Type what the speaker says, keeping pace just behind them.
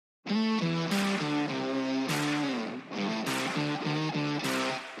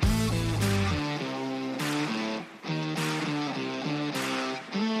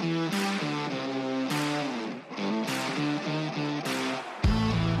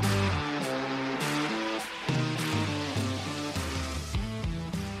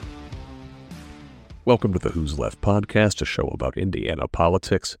Welcome to the Who's Left podcast, a show about Indiana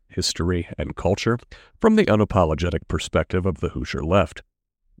politics, history, and culture from the unapologetic perspective of the Hoosier left.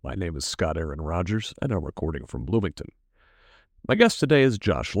 My name is Scott Aaron Rogers, and I'm recording from Bloomington. My guest today is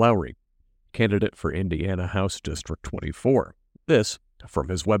Josh Lowry, candidate for Indiana House District 24. This from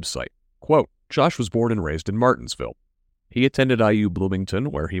his website. Quote, Josh was born and raised in Martinsville. He attended IU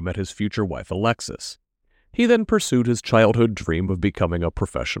Bloomington, where he met his future wife, Alexis. He then pursued his childhood dream of becoming a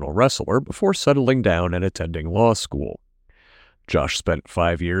professional wrestler before settling down and attending law school. Josh spent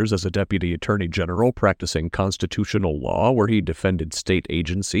 5 years as a deputy attorney general practicing constitutional law, where he defended state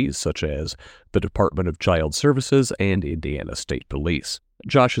agencies such as the Department of Child Services and Indiana State Police.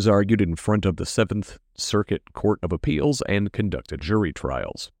 Josh has argued in front of the 7th Circuit Court of Appeals and conducted jury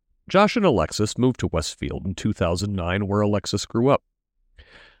trials. Josh and Alexis moved to Westfield in 2009, where Alexis grew up.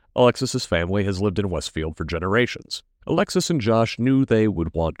 Alexis's family has lived in Westfield for generations. Alexis and Josh knew they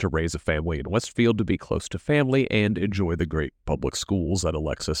would want to raise a family in Westfield to be close to family and enjoy the great public schools that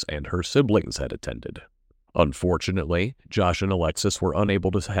Alexis and her siblings had attended. Unfortunately, Josh and Alexis were unable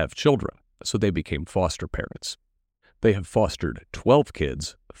to have children, so they became foster parents. They have fostered 12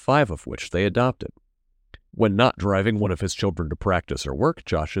 kids, 5 of which they adopted. When not driving one of his children to practice or work,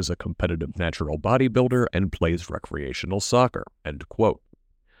 Josh is a competitive natural bodybuilder and plays recreational soccer. End quote.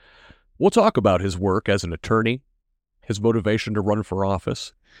 We'll talk about his work as an attorney, his motivation to run for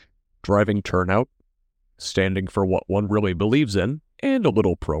office, driving turnout, standing for what one really believes in, and a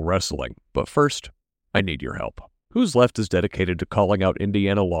little pro wrestling. But first, I need your help. Who's Left is dedicated to calling out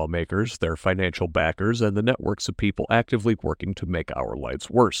Indiana lawmakers, their financial backers, and the networks of people actively working to make our lives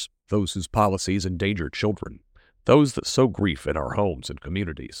worse. Those whose policies endanger children. Those that sow grief in our homes and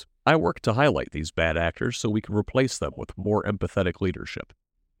communities. I work to highlight these bad actors so we can replace them with more empathetic leadership.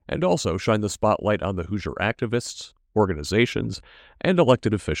 And also shine the spotlight on the Hoosier activists, organizations, and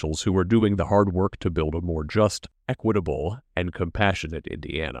elected officials who are doing the hard work to build a more just, equitable, and compassionate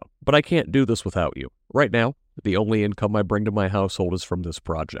Indiana. But I can't do this without you. Right now, the only income I bring to my household is from this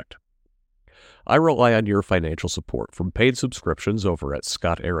project. I rely on your financial support from paid subscriptions over at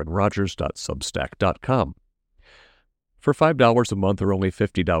scottaaronrogers.substack.com. For $5 a month or only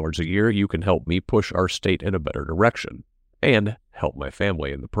 $50 a year, you can help me push our state in a better direction, and help my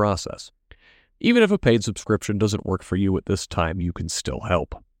family in the process. Even if a paid subscription doesn't work for you at this time, you can still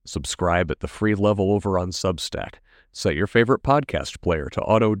help. Subscribe at the free level over on Substack. Set your favorite podcast player to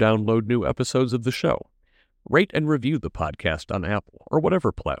auto-download new episodes of the show. Rate and review the podcast on Apple or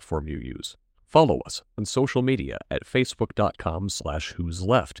whatever platform you use. Follow us on social media at facebook.com/who's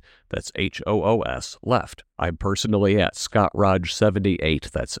left. That's HOOS left. I'm personally at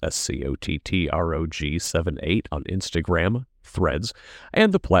ScottRog78, that's SCOTTROG78 on Instagram, Threads,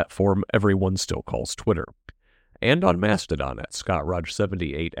 and the platform everyone still calls Twitter. And on Mastodon at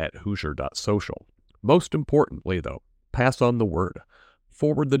ScottRog78 at Hoosier.social. Most importantly, though, pass on the word.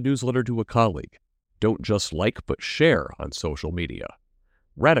 Forward the newsletter to a colleague. Don't just like, but share on social media.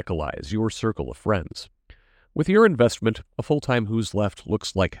 Radicalize your circle of friends. With your investment, a full-time Who's Left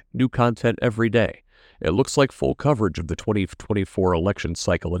looks like new content every day. It looks like full coverage of the 2024 election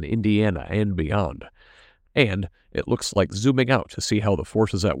cycle in Indiana and beyond. And it looks like zooming out to see how the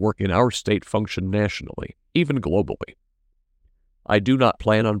forces at work in our state function nationally, even globally. I do not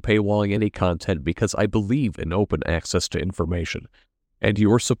plan on paywalling any content because I believe in open access to information, and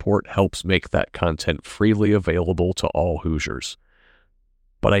your support helps make that content freely available to all Hoosiers.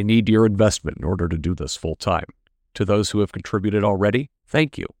 But I need your investment in order to do this full time. To those who have contributed already,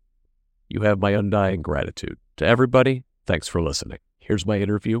 thank you. You have my undying gratitude. To everybody, thanks for listening. Here's my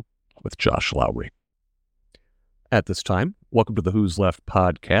interview with Josh Lowry. At this time, welcome to the Who's Left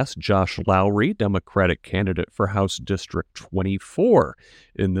podcast. Josh Lowry, Democratic candidate for House District 24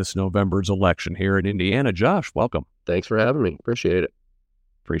 in this November's election here in Indiana. Josh, welcome. Thanks for having me. Appreciate it.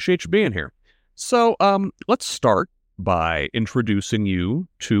 Appreciate you being here. So let's start by introducing you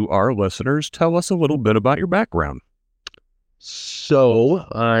to our listeners. Tell us a little bit about your background. So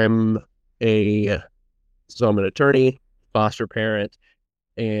I'm an attorney, foster parent,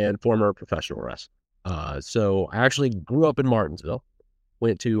 and former professional wrestler. So I actually grew up in Martinsville,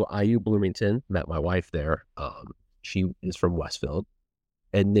 went to IU Bloomington, met my wife there. She is from Westfield.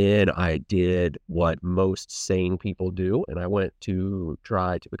 And then I did what most sane people do, and I went to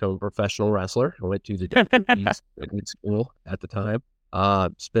try to become a professional wrestler. I went to the WWE school at the time.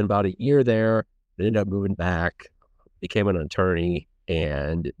 Spent about a year there, ended up moving back, became an attorney,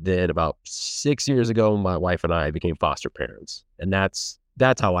 and then about 6 years ago, my wife and I became foster parents. And that's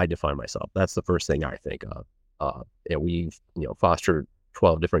how I define myself. That's the first thing I think of. And we've fostered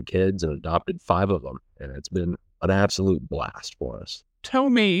 12 different kids and adopted 5 of them, and it's been an absolute blast for us. tell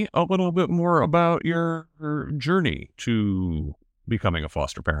me a little bit more about your journey to becoming a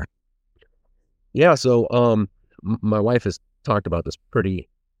foster parent. Yeah. So, my wife has talked about this pretty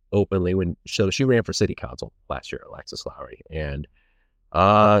openly so she ran for city council last year, Alexis Lowry, and,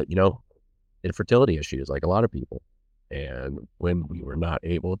 you know, infertility issues like a lot of people. And when we were not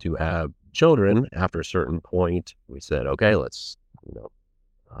able to have children after a certain point, we said, okay, let's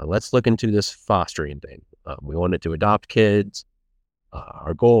look into this fostering thing. We wanted to adopt kids.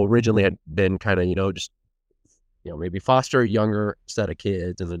 Our goal originally had been kind of, just, maybe foster a younger set of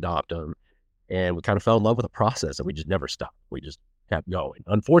kids and adopt them. And we kind of fell in love with the process and we just never stopped. We just kept going.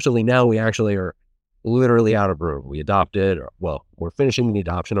 Unfortunately, now we actually are literally out of room. We adopted, we're finishing the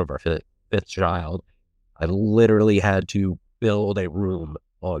adoption of our fifth child. I literally had to build a room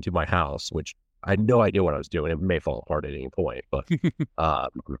onto my house, which I had no idea what I was doing. It may fall apart at any point, but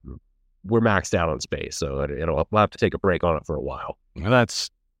we're maxed out on space. So, we'll have to take a break on it for a while.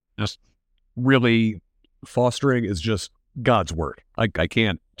 That's just really, fostering is just God's work. I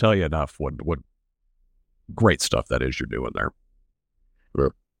can't tell you enough what great stuff that is you're doing there.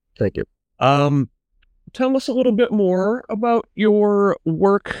 Sure. Thank you. Tell us a little bit more about your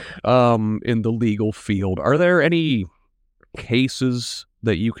work in the legal field. Are there any cases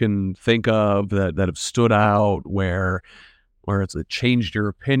that you can think of that have stood out where it's changed your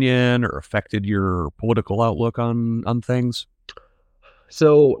opinion or affected your political outlook on things?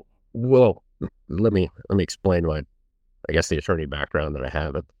 So, let me explain the attorney background that I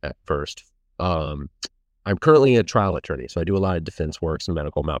have at first. I'm currently a trial attorney, so I do a lot of defense work, some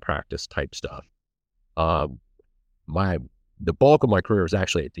medical malpractice type stuff. The bulk of my career is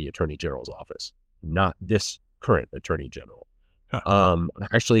actually at the Attorney General's office, not this current Attorney General. I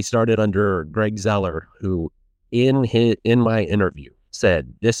actually started under Greg Zeller, who in my interview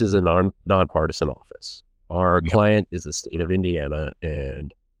said, this is a nonpartisan office. Our client is the state of Indiana,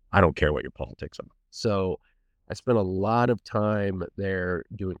 and I don't care what your politics are. So I spent a lot of time there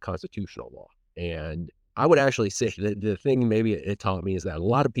doing constitutional law. And I would actually say that the thing maybe it taught me is that a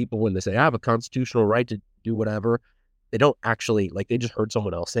lot of people, when they say I have a constitutional right to do whatever, they don't actually, they just heard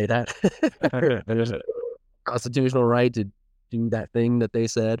someone else say that. There's a constitutional right to do that thing that they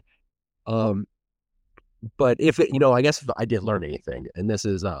said. But if I guess if I did learn anything, and this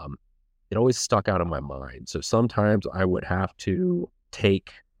is, it always stuck out in my mind. So sometimes I would have to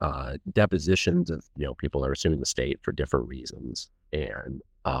take depositions of, people that are suing the state for different reasons. And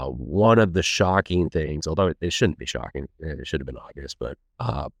one of the shocking things, although it shouldn't be shocking, it should have been obvious, but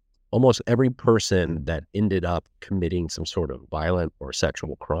almost every person that ended up committing some sort of violent or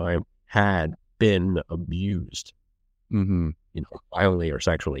sexual crime had been abused, violently or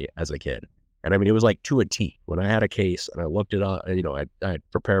sexually as a kid. And I mean, it was like to a T. When I had a case and I looked it up, I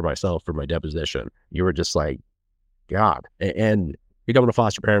prepared myself for my deposition. You were just like, God. And becoming a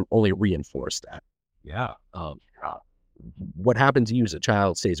foster parent only reinforced that. Yeah. What happened to you as a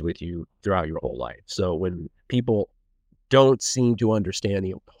child stays with you throughout your whole life. So when people don't seem to understand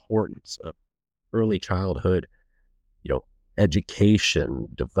the importance of early childhood, education,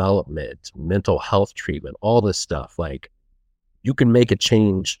 development, mental health treatment, all this stuff, you can make a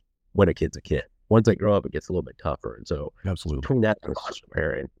change when a kid's a kid. Once they grow up, it gets a little bit tougher. And so absolutely, between that and foster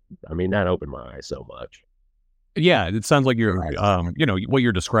parent, that opened my eyes so much. Yeah, it sounds like you're, what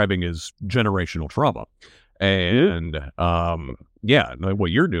you're describing is generational trauma. And,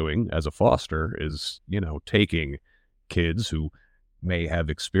 what you're doing as a foster is, taking kids who may have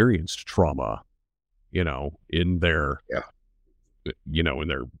experienced trauma, in their, in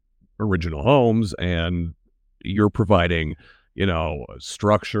their original homes, and you're providing, a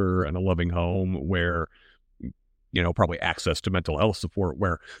structure and a loving home where, probably access to mental health support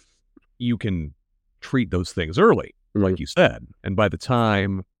where you can treat those things early, like you said. And by the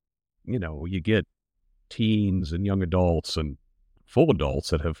time, you get teens and young adults and full adults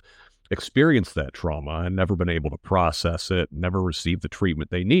that have experienced that trauma and never been able to process it, never received the treatment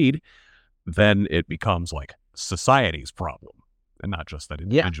they need, then it becomes like society's problem and not just that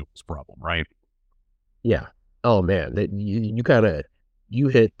individual's problem, right? Yeah. Oh man, you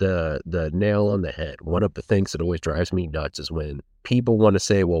hit the nail on the head. One of the things that always drives me nuts is when people want to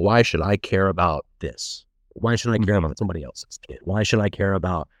say, well, why should I care about this? Why should I care about somebody else's kid? Why should I care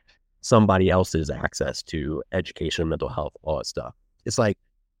about somebody else's access to education, mental health, all that stuff? It's like,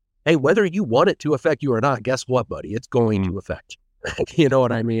 hey, whether you want it to affect you or not, guess what, buddy? It's going to affect you. You know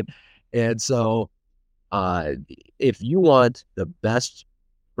what I mean? And so if you want the best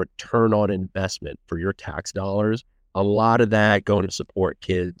return on investment for your tax dollars, a lot of that going to support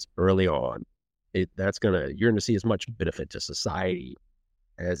kids early on. You're going to see as much benefit to society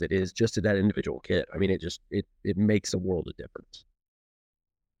as it is just to that individual kid. I mean, it makes a world of difference.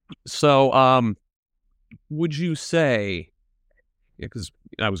 So, would you say, because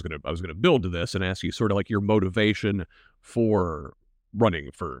I was gonna build to this and ask you sort of like your motivation for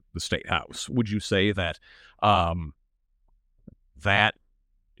running for the state house. Would you say that um, that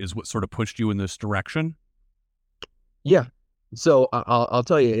is what sort of pushed you in this direction? Yeah. So I'll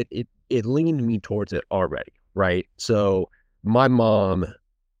tell you, it leaned me towards it already, right? So my mom,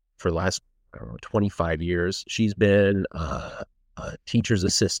 for the last, I don't know, 25 years, she's been a teacher's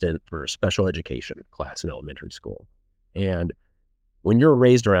assistant for a special education class in elementary school. And when you're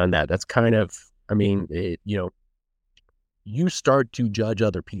raised around that, that's kind of, I mean, you start to judge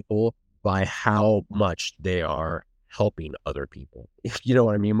other people by how much they are helping other people. If you know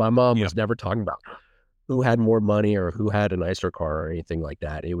what I mean. My mom Yeah. was never talking about who had more money or who had a nicer car or anything like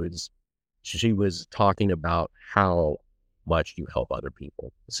that. She was talking about how much you help other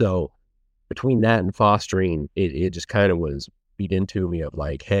people. So between that and fostering, it just kind of was beat into me of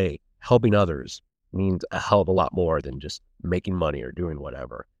like, hey, helping others means a hell of a lot more than just making money or doing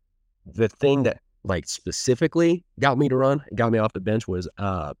whatever. The thing that like specifically got me to run, got me off the bench was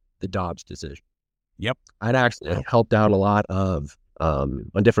the Dobbs decision. Yep. I'd actually helped out a lot of on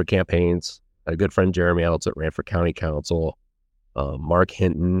different campaigns. A good friend, Jeremy Eltz, that ran for county council. Mark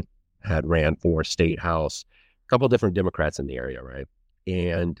Hinton had ran for state house. A couple of different Democrats in the area, right?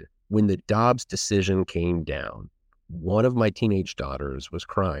 And when the Dobbs decision came down, one of my teenage daughters was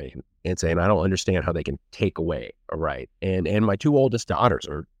crying and saying, "I don't understand how they can take away a right." And my two oldest daughters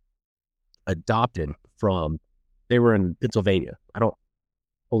are adopted from, they were in Pennsylvania. I don't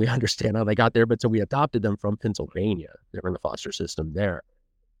fully understand how they got there, but so we adopted them from Pennsylvania. They were in the foster system there.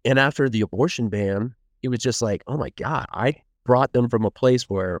 And after the abortion ban, it was just like, oh my God, I brought them from a place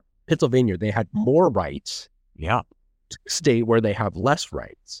where Pennsylvania, they had more rights, Yeah. to a state where they have less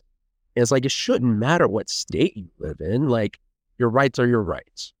rights. And it's like, it shouldn't matter what state you live in. Like, your rights are your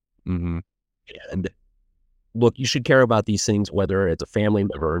rights. Mm-hmm. And look, you should care about these things, whether it's a family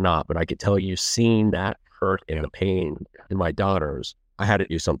member or not. But I could tell you, seeing that hurt and the pain in my daughters, I had to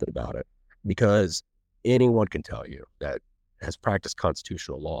do something about it, because anyone can tell you that has practiced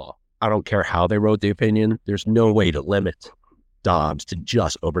constitutional law. I don't care how they wrote the opinion. There's no way to limit Dobbs to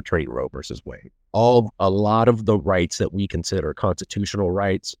just overturning Roe versus Wade. A lot of the rights that we consider constitutional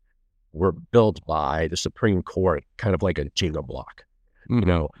rights were built by the Supreme Court, kind of like a Jenga block. You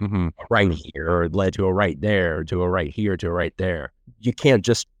know, Mm-hmm. a right here led to a right there, to a right here, to a right there. You can't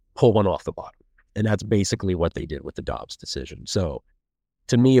just pull one off the bottom. And that's basically what they did with the Dobbs decision. So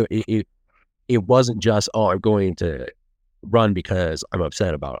to me, it wasn't just, oh, I'm going to run because I'm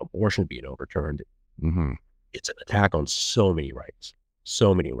upset about abortion being overturned. Mm-hmm. It's an attack on so many rights,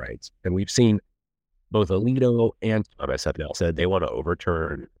 so many rights. And we've seen both Alito and MSFL said they want to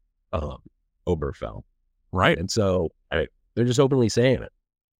overturn Obergefell. Right. And so they're just openly saying it.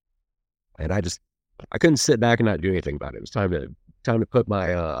 And I couldn't sit back and not do anything about it. It was time to put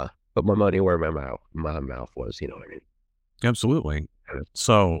my money where my mouth was, you know what I mean? Absolutely.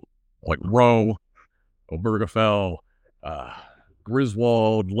 So, like Roe, Obergefell,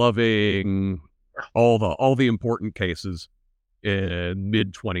 Griswold, Loving, all the important cases in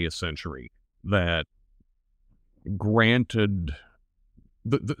mid 20th century that granted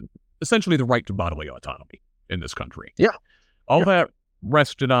essentially the right to bodily autonomy in this country. Yeah. All that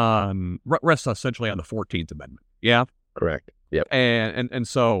rests essentially on the 14th Amendment. Yeah. Correct. Yep. And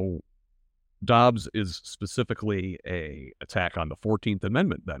so Dobbs is specifically a attack on the 14th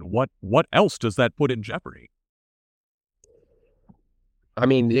Amendment. Then what else does that put in jeopardy? I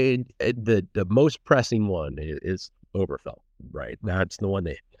mean, the most pressing one is Obergefell, right? That's the one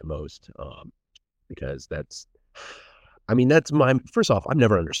they hit the most, because that's my, first off, I've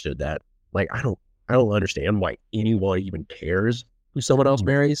never understood that. Like, I don't understand why anyone even cares who someone else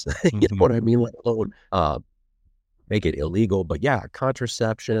marries. You know what I mean? Let alone make it illegal. But yeah,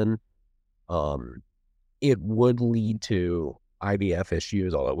 contraception, it would lead to IVF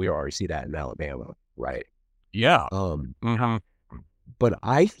issues, although we already see that in Alabama, right? Yeah. But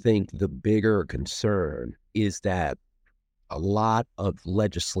I think the bigger concern is that a lot of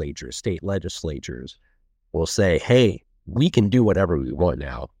state legislatures will say, hey, we can do whatever we want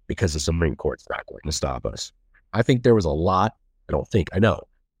now because the Supreme Court's not going to stop us. I think there was I know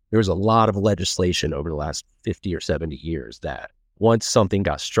there was a lot of legislation over the last 50 or 70 years that once something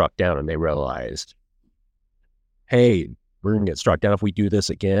got struck down and they realized, hey, we're going to get struck down if we do this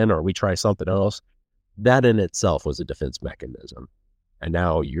again or we try something else, that in itself was a defense mechanism. And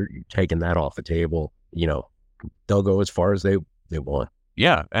now you're taking that off the table. You know, they'll go as far as they want.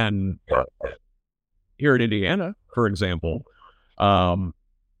 Yeah. And here in Indiana, for example,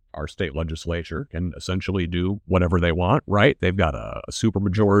 our state legislature can essentially do whatever they want, right? They've got a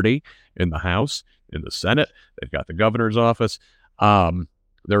supermajority in the House, in the Senate. They've got the governor's office.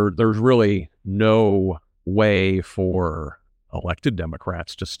 There's really no way for elected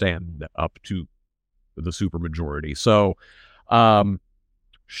Democrats to stand up to the supermajority. So,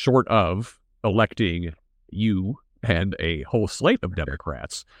 short of electing you and a whole slate of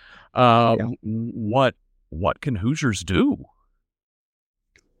Democrats, what can Hoosiers do?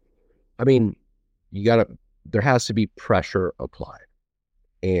 I mean, there has to be pressure applied.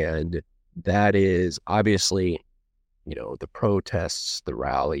 And that is obviously, the protests, the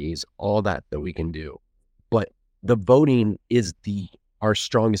rallies, all that we can do. But the voting is our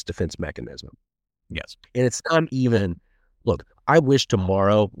strongest defense mechanism. Yes. And it's not even, look, I wish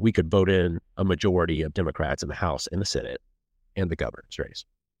tomorrow we could vote in a majority of Democrats in the House and the Senate and the governor's race.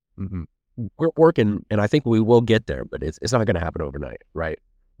 Mm-hmm. We're working, and I think we will get there, but it's not going to happen overnight, right?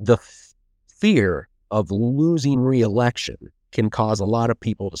 The fear of losing re-election can cause a lot of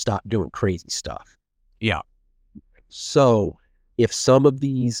people to stop doing crazy stuff. Yeah. So if some of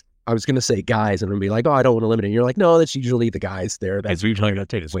these, I was going to say guys, and I'm going to be like, oh, I don't want to limit it. And you're like, no, that's usually the guys there. That's usually going to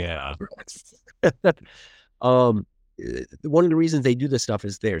take his way out. One of the reasons they do this stuff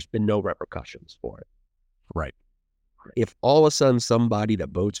is there's been no repercussions for it. Right. If all of a sudden somebody that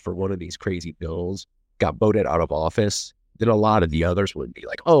votes for one of these crazy bills got voted out of office, then a lot of the others would be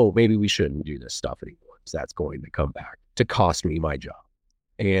like, oh, maybe we shouldn't do this stuff anymore, because that's going to come back to cost me my job.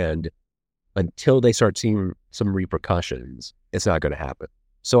 And until they start seeing some repercussions, it's not going to happen.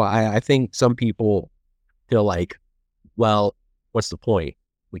 So I think some people feel like, well, what's the point?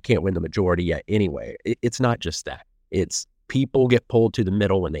 We can't win the majority yet anyway. It's not just that. It's people get pulled to the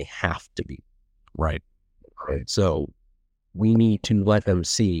middle when they have to be. Right. So we need to let them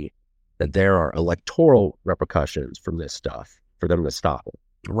see that there are electoral repercussions from this stuff for them to stop it.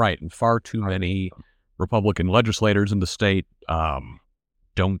 Right. And far too many Republican legislators in the state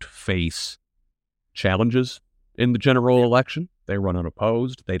don't face challenges in the general election. They run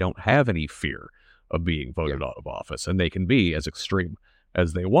unopposed. They don't have any fear of being voted out of office, and they can be as extreme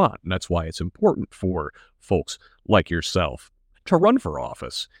as they want. And that's why it's important for folks like yourself to run for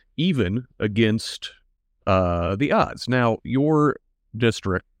office, even against the odds. Now, your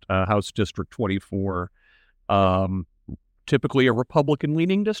district, House District 24, typically a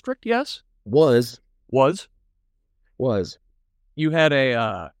Republican-leaning district, yes? Was. You had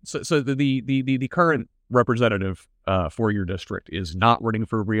a so the current representative for your district is not running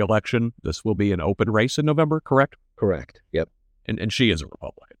for re-election. This will be an open race in November, correct? Correct. Yep. And she is a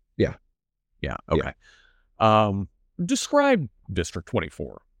Republican. Yeah. Yeah. Okay. Yeah. Describe District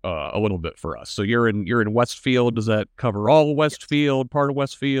 24 a little bit for us. So you're in Westfield. Does that cover all of Westfield? Part of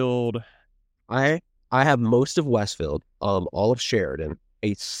Westfield? I have most of Westfield, all of Sheridan,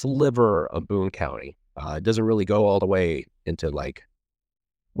 a sliver of Boone County. It doesn't really go all the way into, like,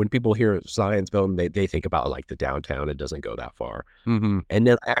 when people hear Zionsville, they think about like the downtown. It doesn't go that far. Mm-hmm. And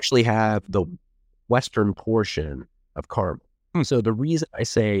then I actually have the western portion of Carmel. So the reason I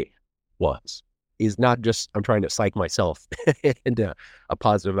say is not just I'm trying to psych myself into a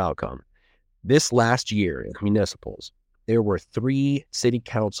positive outcome. This last year in municipals, there were 3 city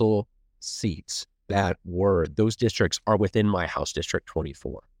council seats those districts are within my House District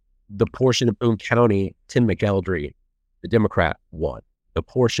 24. The portion of Boone County, Tim McElderry, the Democrat, won. The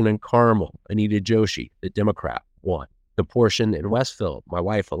portion in Carmel, Anita Joshi, the Democrat, won. The portion in Westfield, my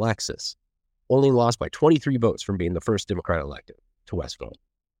wife, Alexis, only lost by 23 votes from being the first Democrat elected to Westfield.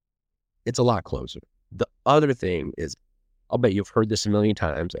 It's a lot closer. The other thing is, I'll bet you've heard this a million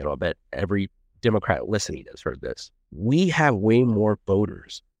times, and I'll bet every Democrat listening has heard this. We have way more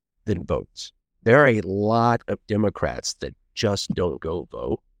voters than votes. There are a lot of Democrats that just don't go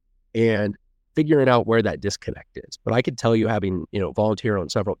vote, and figuring out where that disconnect is. But I could tell you, having, volunteer on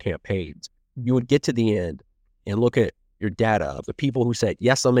several campaigns, you would get to the end and look at your data of the people who said,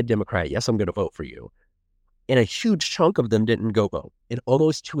 yes, I'm a Democrat. Yes, I'm going to vote for you. And a huge chunk of them didn't go vote. And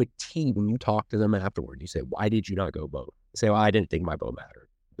almost to a T, when you talk to them afterward, you say, why did you not go vote? They say, well, I didn't think my vote mattered.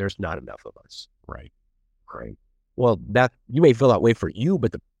 There's not enough of us. Right. Well, that you may feel that way for you,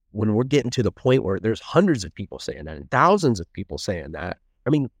 but when we're getting to the point where there's hundreds of people saying that and thousands of people saying that,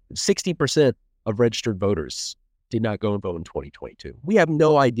 60% of registered voters did not go and vote in 2022. We have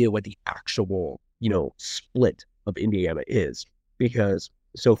no idea what the actual, split of Indiana is because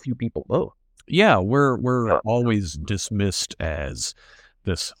so few people vote. Yeah, we're always dismissed as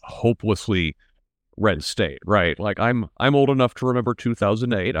this hopelessly red state, right? Like I'm old enough to remember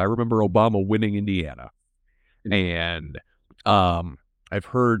 2008. I remember Obama winning Indiana, and I've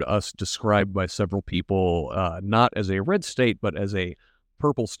heard us described by several people not as a red state, but as a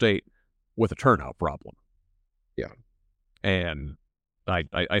purple state with a turnout problem. Yeah. And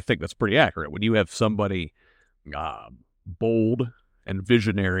I think that's pretty accurate. When you have somebody bold and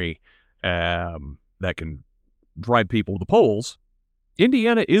visionary that can drive people to the polls,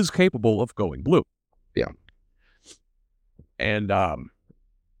 Indiana is capable of going blue. Yeah. And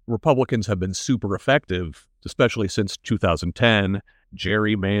Republicans have been super effective, especially since 2010,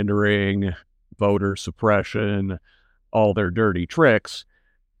 gerrymandering, voter suppression, all their dirty tricks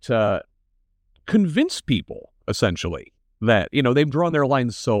to convince people, essentially, that, they've drawn their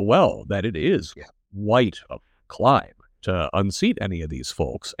lines so well that it is quite a climb to unseat any of these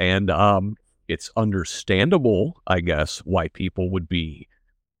folks. And it's understandable, I guess, why people would be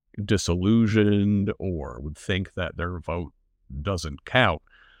disillusioned or would think that their vote doesn't count.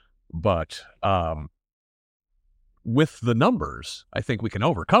 But with the numbers, I think we can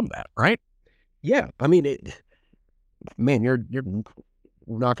overcome that, right? Yeah. I mean, man, you're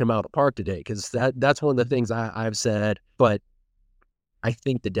knocking them out of the park today, because that's one of the things I've said, but I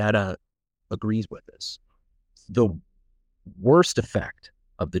think the data agrees with this. The worst effect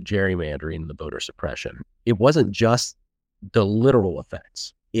of the gerrymandering and the voter suppression, it wasn't just the literal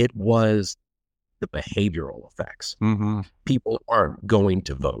effects. It was the behavioral effects. Mm-hmm. People aren't going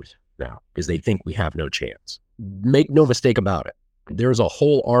to vote now because they think we have no chance. Make no mistake about it. There's a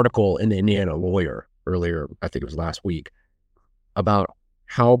whole article in the Indiana Lawyer earlier, I think it was last week, about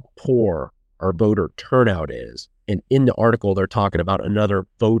how poor our voter turnout is. And in the article, they're talking about another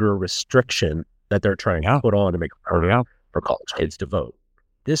voter restriction that they're trying to put on to make it harder for college kids to vote.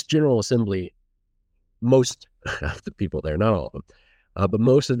 This General Assembly, most of the people there, not all of them, but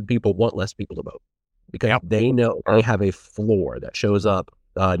most of the people want less people to vote because they know they have a floor that shows up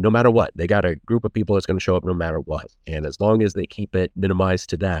no matter what. They got a group of people that's going to show up no matter what. And as long as they keep it minimized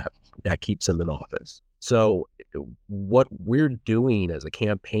to that keeps them in office. So what we're doing as a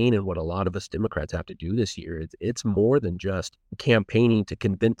campaign, and what a lot of us Democrats have to do this year, it's more than just campaigning to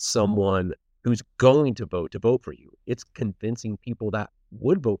convince someone who's going to vote for you. It's convincing people that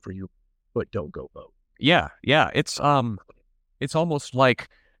would vote for you but don't go vote. Yeah. It's almost like,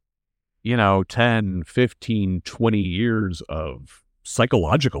 10, 15, 20 years of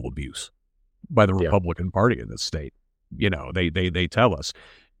psychological abuse by the Republican Party in this state. They tell us,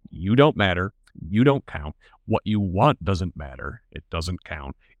 you don't matter. You don't count. What you want doesn't matter. It doesn't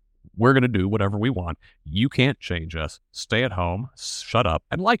count. We're going to do whatever we want. You can't change us. Stay at home, shut up,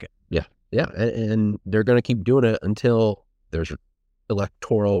 and like it. Yeah. And they're going to keep doing it until there's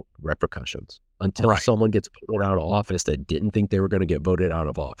electoral repercussions. Until someone gets voted out of office that didn't think they were going to get voted out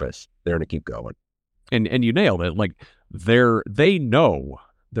of office, they're going to keep going. And you nailed it. Like, they know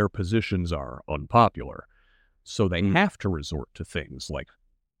their positions are unpopular, so they have to resort to things like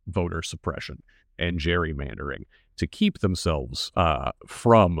voter suppression and gerrymandering to keep themselves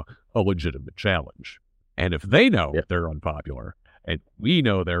from a legitimate challenge. And if they know they're unpopular, and we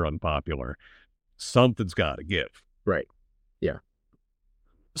know they're unpopular, something's got to give. Right. Yeah.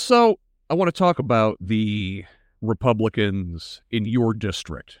 So I want to talk about the Republicans in your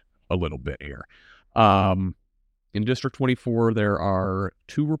district a little bit here. In District 24, there are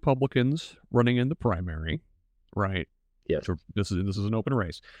 2 Republicans running in the primary, right? Yes. So this is an open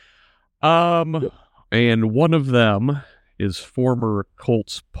race. And one of them is former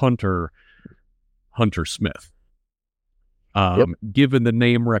Colts punter Hunter Smith. Given the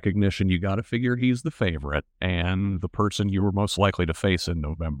name recognition, you got to figure he's the favorite and the person you were most likely to face in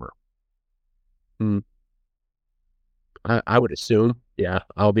November. I would assume,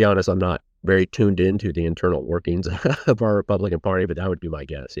 I'll be honest, I'm not very tuned into the internal workings of our Republican Party, but that would be my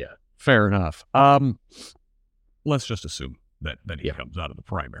guess, Fair enough. Let's just assume that he comes out of the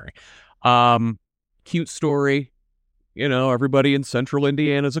primary. Cute story. Everybody in Central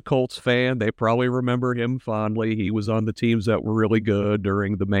Indiana is a Colts fan. They probably remember him fondly. He was on the teams that were really good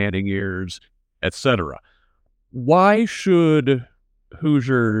during the Manning years, etc. Why should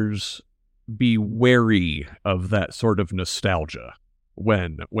Hoosiers be wary of that sort of nostalgia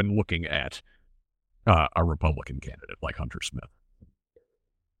when looking at a Republican candidate like Hunter Smith?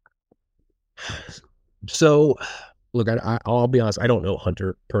 So, look, I'll be honest. I don't know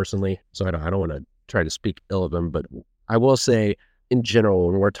Hunter personally, so I don't want to try to speak ill of him. But I will say, in general,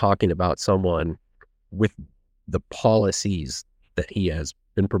 when we're talking about someone with the policies that he has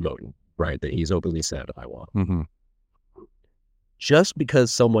been promoting, right, that he's openly said, I want. Just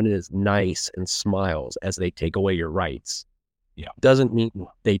because someone is nice and smiles as they take away your rights, doesn't mean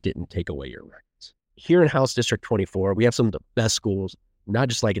they didn't take away your rights. Here in House District 24, we have some of the best schools, not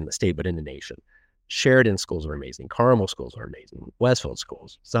just like in the state, but in the nation. Sheridan schools are amazing. Carmel schools are amazing. Westfield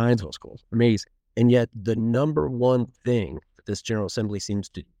schools, Zionsville schools, amazing. And yet the number one thing that this General Assembly seems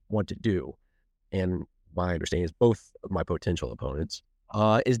to want to do, and my understanding is both of my potential opponents,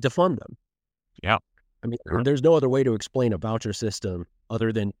 is defund them. Yeah. I mean, Sure. there's no other way to explain a voucher system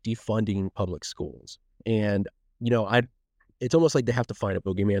other than defunding public schools. And, it's almost like they have to find a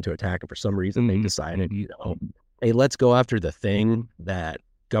boogeyman to attack. And for some reason, they decided, hey, let's go after the thing that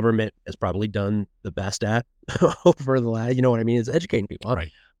government has probably done the best at over the last, you know what I mean? It's educating people.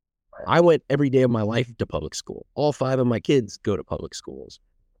 Right. I went every day of my life to public school. All 5 of my kids go to public schools.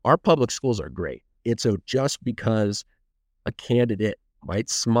 Our public schools are great. And so just because a candidate might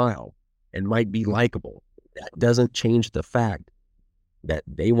smile and might be likable, that doesn't change the fact that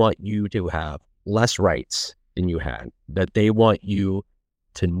they want you to have less rights than you had, that they want you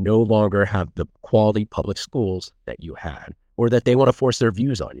to no longer have the quality public schools that you had, or that they want to force their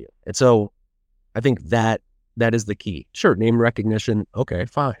views on you. And so I think that is the key. Sure, name recognition, okay,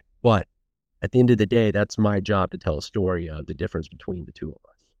 fine. But at the end of the day, that's my job to tell a story of the difference between the two of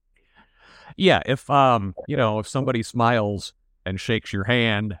us. Yeah, if somebody smiles and shakes your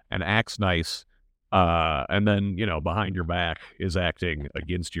hand and acts nice, and then, behind your back is acting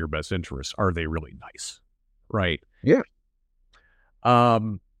against your best interests, are they really nice? Right. Yeah.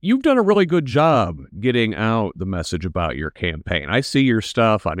 You've done a really good job getting out the message about your campaign. I see your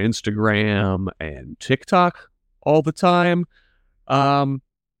stuff on Instagram and TikTok all the time.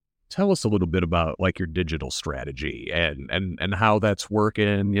 Tell us a little bit about like your digital strategy and how that's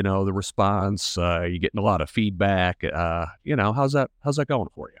working, the response, you getting a lot of feedback, how's that going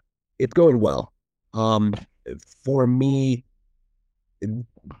for you? It's going well. For me,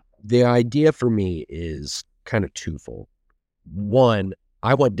 the idea for me is kind of twofold. One,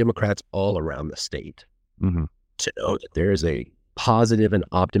 I want Democrats all around the state to know that there is a positive and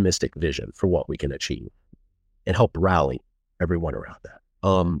optimistic vision for what we can achieve and help rally everyone around that.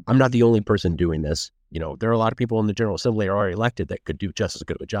 I'm not the only person doing this. There are a lot of people in the General Assembly are already elected that could do just as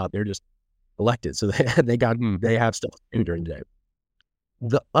good of a job. They're just elected. So they have stuff to do during the day.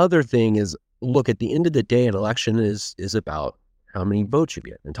 The other thing is, look, at the end of the day, an election is about how many votes you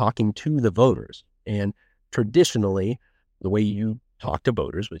get and talking to the voters. And traditionally, the way you talk to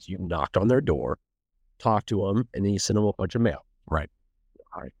voters was you knocked on their door, talked to them, and then you sent them a bunch of mail. Right.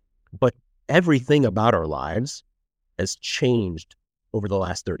 All right. But everything about our lives has changed over the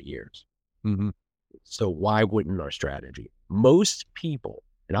last 30 years. So why wouldn't our strategy? Most people,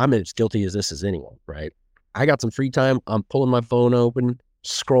 and I'm as guilty as this as anyone, right? I got some free time. I'm pulling my phone open,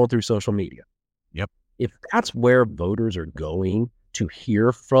 scrolling through social media. Yep. If that's where voters are going to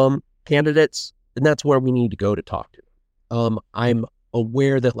hear from candidates, then that's where we need to go to talk to them. I'm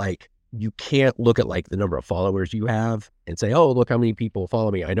aware that you can't look at the number of followers you have and say, oh, look how many people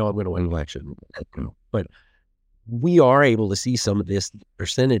follow me. I know I'm going to win an election. But we are able to see some of this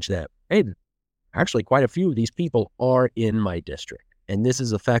percentage that, hey, actually quite a few of these people are in my district. And this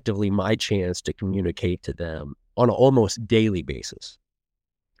is effectively my chance to communicate to them on an almost daily basis.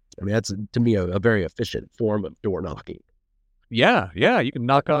 I mean, that's to me a very efficient form of door knocking. Yeah. You can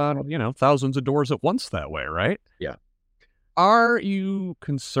knock on, thousands of doors at once that way, right? Yeah. Are you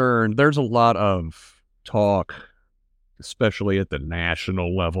concerned? There's a lot of talk, especially at the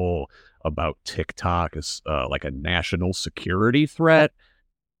national level, about TikTok as like a national security threat.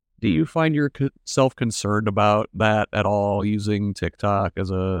 Do you find yourself concerned about that at all, using TikTok as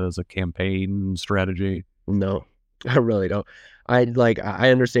a campaign strategy? No, I really don't. I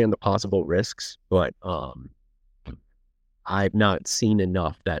understand the possible risks, but I've not seen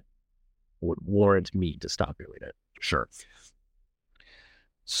enough that would warrant me to stop doing it. Sure.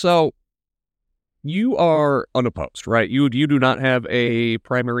 So you are unopposed, right? You do not have a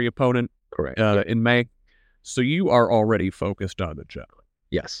primary opponent. Correct. In May. So you are already focused on the general.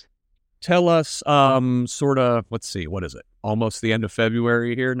 Yes. Tell us, sort of, let's see, what is it? Almost the end of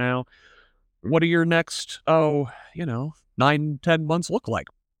February here now. What are your next, 9-10 months look like?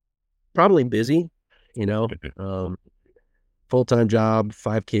 Probably busy, full-time job,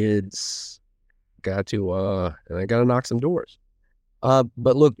 5 kids, and I got to knock some doors.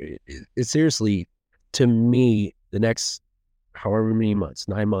 But look, seriously, to me, the next however many months,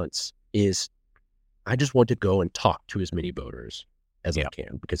 9 months, is I just want to go and talk to as many voters as I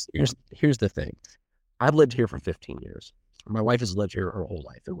can. Because here's the thing. I've lived here for 15 years. My wife has lived here her whole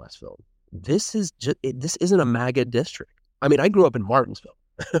life in Westville. This isn't a MAGA district. I mean, I grew up in Martinsville,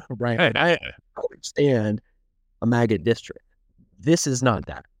 right? And I understand a MAGA district. This is not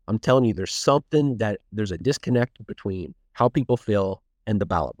that. I'm telling you, there's a disconnect between how people feel and the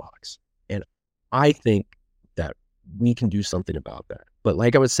ballot box. And I think that we can do something about that. But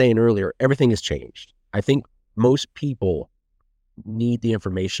like I was saying earlier, everything has changed. I think most people need the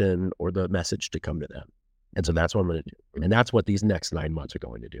information or the message to come to them. And so that's what I'm going to do. And that's what these next 9 months are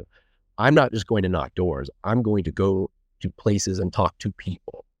going to do. I'm not just going to knock doors. I'm going to go to places and talk to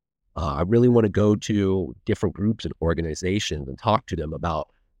people. I really want to go to different groups and organizations and talk to them about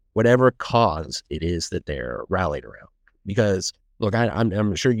whatever cause it is that they're rallied around. Because look,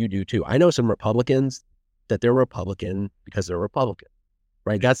 I'm sure you do too. I know some Republicans that they're Republican because they're Republican,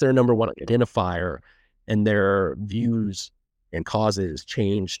 right? That's their number one identifier, and their views and causes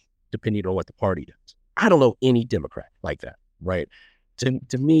change depending on what the party does. I don't know any Democrat like that, right?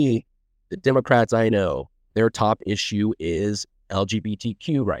 To me, the Democrats I know, their top issue is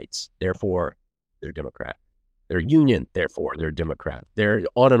LGBTQ rights. Therefore, they're Democrat. They're union. Therefore, they're Democrat. They're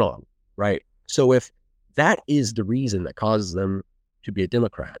on and on, right? So if that is the reason that causes them to be a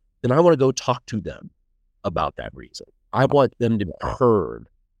Democrat, then I want to go talk to them about that reason. I want them to be heard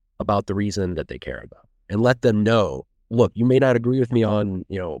about the reason that they care about, and let them know, look, you may not agree with me on,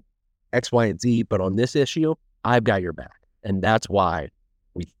 X, Y, and Z, but on this issue, I've got your back. And that's why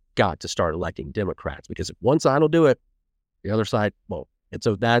we've got to start electing Democrats, because if one side will do it, the other side won't. And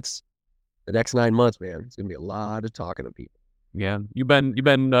so that's the next 9 months, man. It's going to be a lot of talking to people. Yeah. You've been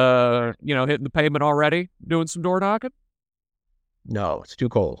hitting the pavement already, doing some door knocking? No, it's too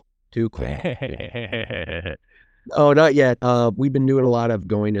cold. Too cold. Oh, not yet. We've been doing a lot of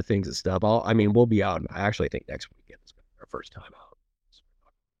going to things and stuff. We'll be out. I actually think next weekend is our first time out.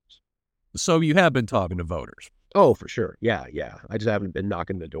 So you have been talking to voters? Oh, for sure. Yeah. I just haven't been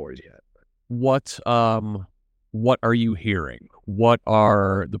knocking the doors yet. What are you hearing? What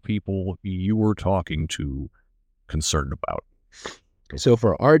are the people you were talking to concerned about? So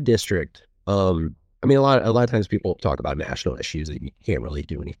for our district, a lot of times people talk about national issues that you can't really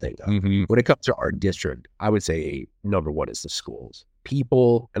do anything on. Mm-hmm. When it comes to our district, I would say number one is the schools.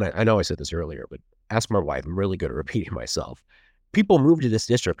 People, and I know I said this earlier, but ask my wife, I'm really good at repeating myself. People move to this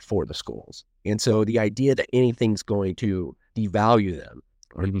district for the schools. And so the idea that anything's going to devalue them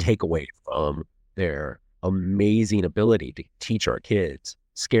or take away from their amazing ability to teach our kids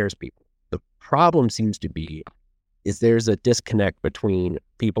scares people. The problem seems to be is there's a disconnect between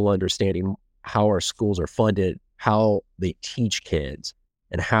people understanding how our schools are funded, how they teach kids,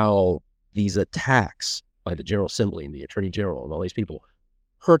 and how these attacks by the General Assembly and the Attorney General and all these people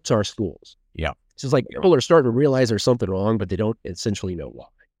hurts our schools. Yeah. It's just like people are starting to realize there's something wrong, but they don't essentially know why.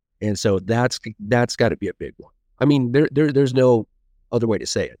 And so that's got to be a big one. There's no other way to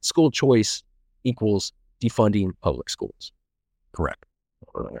say it. School choice equals defunding public schools. Correct.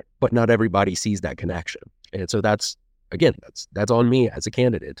 But not everybody sees that connection. And so that's on me as a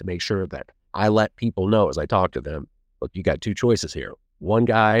candidate to make sure that I let people know as I talk to them, look, you got two choices here. One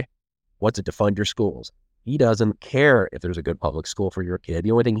guy wants to defund your schools. He doesn't care if there's a good public school for your kid.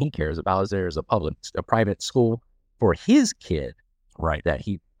 The only thing he cares about is there's a private school for his kid, right? That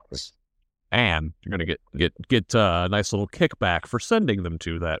he wants. And you're going to get a nice little kickback for sending them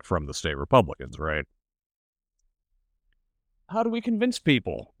to that from the state Republicans, right? How do we convince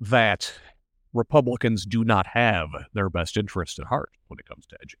people that Republicans do not have their best interest at heart when it comes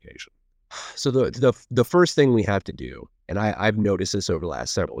to education? So the first thing we have to do, and I've noticed this over the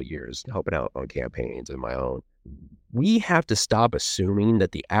last several years, helping out on campaigns and my own, we have to stop assuming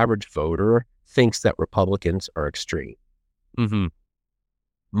that the average voter thinks that Republicans are extreme. Mm-hmm.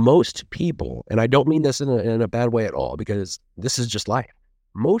 Most people, and I don't mean this in a bad way at all, because this is just life.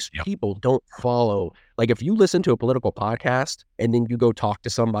 Most people don't follow, like if you listen to a political podcast and then you go talk to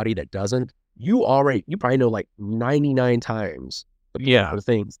somebody that doesn't, you probably know like 99 times the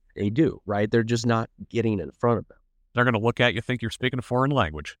things they do, right? They're just not getting in front of them. They're going to look at you, think you're speaking a foreign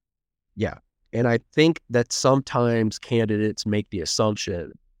language. Yeah. And I think that sometimes candidates make the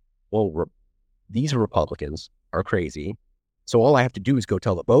assumption, well, these Republicans are crazy, so all I have to do is go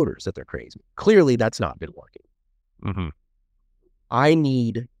tell the voters that they're crazy. Clearly, that's not been working. Mm-hmm. I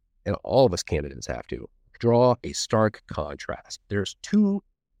need, and all of us candidates have to, draw a stark contrast. There's two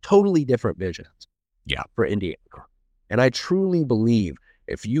totally different visions for Indiana. And I truly believe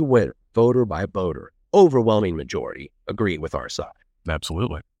if you went voter by voter, overwhelming majority agree with our side.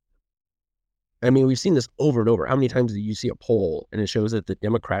 Absolutely. We've seen this over and over. How many times do you see a poll and it shows that the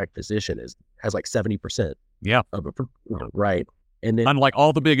Democratic position has like 70%? Yeah. Right. And then unlike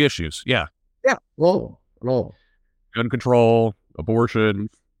all the big issues. Yeah. Yeah. Well, gun control, abortion,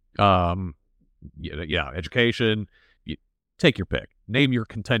 education. Take your pick. Name your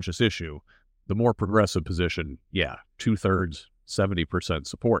contentious issue. The more progressive position, 2/3, 70%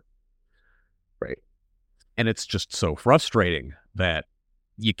 support. Right. And it's just so frustrating that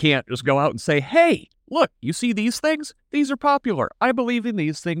you can't just go out and say, hey, look, you see these things? These are popular. I believe in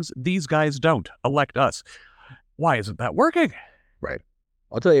these things. These guys don't. Elect us. Why isn't that working? Right.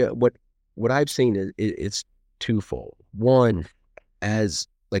 I'll tell you what I've seen is it's twofold. One, as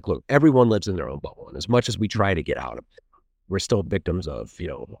like, look, everyone lives in their own bubble, and as much as we try to get out of it, we're still victims of,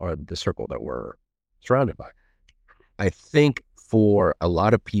 the circle that we're surrounded by. I think for a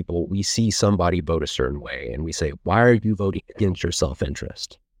lot of people, we see somebody vote a certain way and we say, why are you voting against your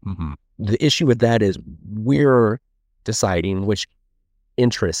self-interest? Mm-hmm. The issue with that is we're deciding which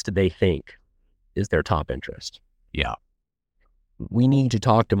interest they think is their top interest. Yeah. We need to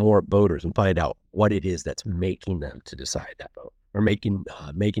talk to more voters and find out what it is that's making them to decide that vote, or making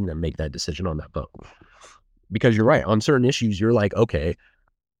them make that decision on that vote. Because you're right, on certain issues, you're like, okay,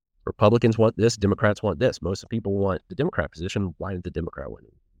 Republicans want this, Democrats want this. Most of the people want the Democrat position. Why did the Democrat win?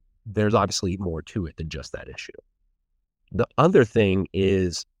 There's obviously more to it than just that issue. The other thing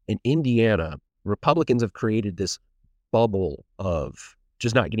is, in Indiana, Republicans have created this bubble of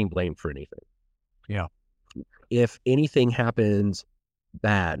just not getting blamed for anything. Yeah. If anything happens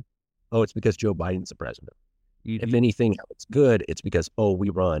bad, it's because Joe Biden's the president. Mm-hmm. If anything happens good, it's because, we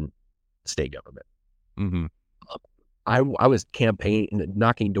run state government. Mm-hmm. I was campaigning,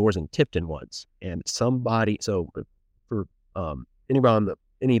 knocking doors in Tipton once, and somebody, so for anybody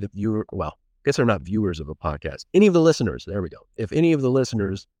any of the viewers, well, I guess they're not viewers of a podcast, any of the listeners, there we go. If any of the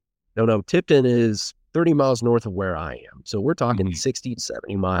listeners don't know, Tipton is 30 miles north of where I am. So we're talking 60 to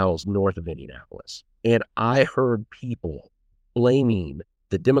 70 miles north of Indianapolis. And I heard people blaming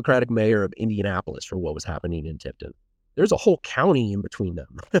the Democratic mayor of Indianapolis for what was happening in Tipton. There's a whole county in between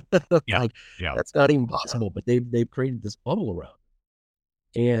them. That's not even possible, but they've created this bubble around.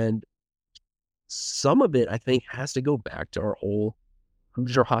 And some of it, I think, has to go back to our whole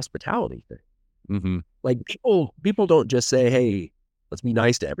Hoosier hospitality thing. Mm-hmm. Like, people don't just say, hey, let's be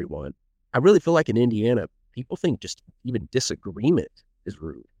nice to everyone. I really feel like in Indiana, people think just even disagreement is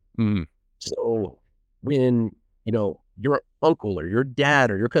rude. Mm-hmm. So when, your uncle or your dad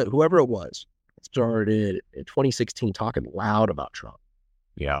or your cousin, whoever it was, started in 2016 talking loud about Trump.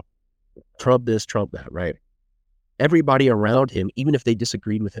 Yeah. Trump this, Trump that, right? Everybody around him, even if they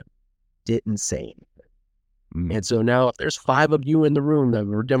disagreed with him, didn't say anything. Mm-hmm. And so now if there's 5 of you in the room that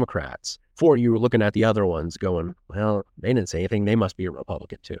were Democrats, 4 of you were looking at the other ones going, well, they didn't say anything. They must be a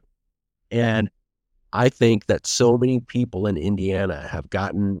Republican too. And I think that so many people in Indiana have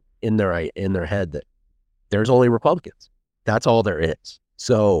gotten in their head that there's only Republicans. That's all there is.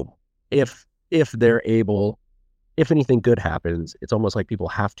 So if they're able, if anything good happens, it's almost like people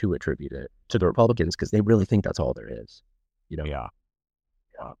have to attribute it to the Republicans because they really think that's all there is. Yeah.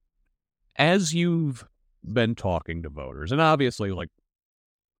 As you've been talking to voters, and obviously, like,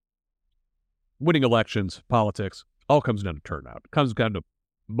 winning elections, politics, all comes down to turnout. It comes down to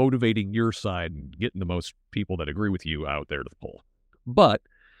motivating your side and getting the most people that agree with you out there to the poll. But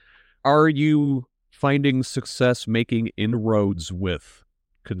are you finding success making inroads with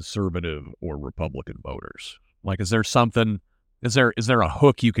conservative or Republican voters? Like, is there a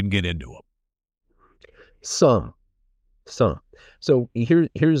hook you can get into them? Some. So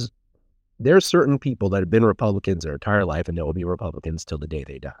there's certain people that have been Republicans their entire life and they will be Republicans till the day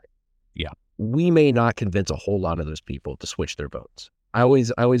they die. Yeah. We may not convince a whole lot of those people to switch their votes. I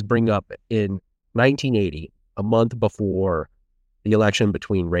always bring up in 1980, a month before the election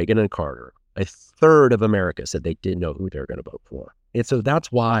between Reagan and Carter, 1/3 of America said they didn't know who they were going to vote for. And so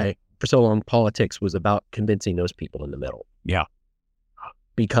that's why for so long politics was about convincing those people in the middle. Yeah.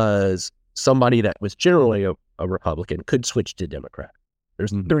 Because somebody that was generally a Republican could switch to Democrat.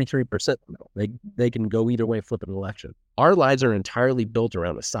 There's 33% in the middle. They can go either way, flip an election. Our lives are entirely built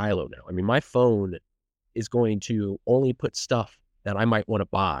around a silo now. I mean, my phone is going to only put stuff that I might want to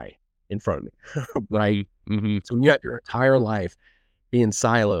buy in front of me, right? Mm-hmm. So when you have your entire life being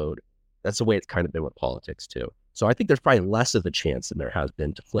siloed, that's the way it's kind of been with politics too. So I think there's probably less of a chance than there has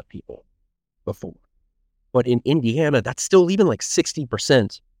been to flip people before. But in Indiana, that's still even like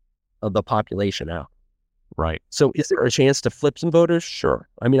 60% of the population out. Right. So is there a chance to flip some voters? Sure.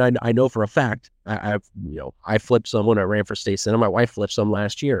 I mean, I know for a fact, I flipped someone. I ran for state senate. My wife flipped some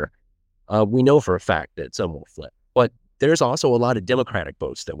last year. We know for a fact that some will flip. But there's also a lot of Democratic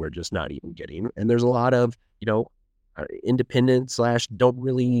votes that we're just not even getting. And there's a lot of, independent / don't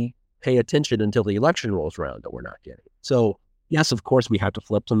really pay attention until the election rolls around that we're not getting. So yes, of course we have to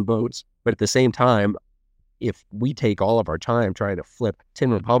flip some votes, but at the same time, if we take all of our time trying to flip 10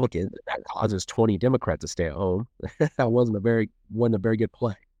 Republicans, that causes 20 Democrats to stay at home. That wasn't a very good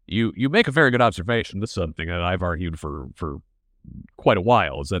play. You make a very good observation. This is something that I've argued for quite a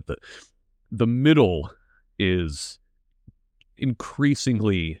while, is that the middle is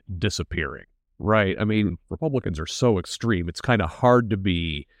increasingly disappearing, right? I mean, Republicans are so extreme, it's kind of hard to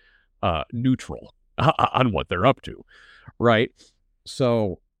be neutral on what they're up to, right?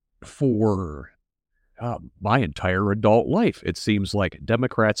 So for my entire adult life. It seems like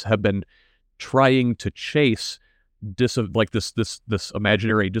Democrats have been trying to chase this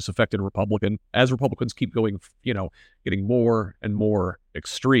imaginary disaffected Republican as Republicans keep going, getting more and more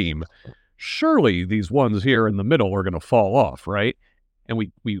extreme. Surely these ones here in the middle are going to fall off, right? And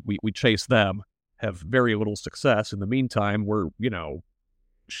we chase them, have very little success. In the meantime, we're,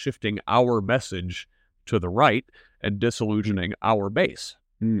 shifting our message to the right and disillusioning our base.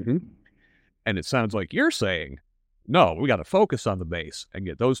 Mm-hmm. And it sounds like you're saying, no, we got to focus on the base and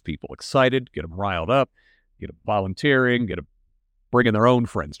get those people excited, get them riled up, get them volunteering, get them bringing their own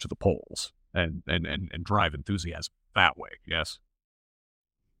friends to the polls and drive enthusiasm that way. Yes.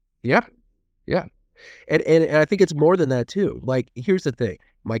 Yeah. Yeah. And I think it's more than that too. Like, here's the thing.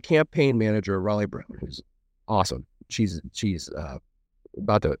 My campaign manager, Raleigh Brown, who's awesome. She's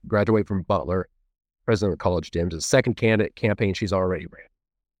about to graduate from Butler, president of College Dems, a second candidate campaign she's already ran.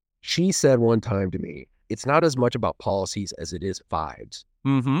 She said one time to me, it's not as much about policies as it is vibes.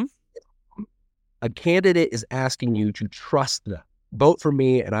 Mm-hmm. A candidate is asking you to trust them. Vote for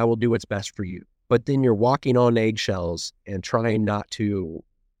me and I will do what's best for you. But then you're walking on eggshells and trying not to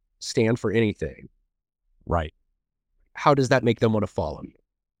stand for anything. Right. How does that make them want to follow you?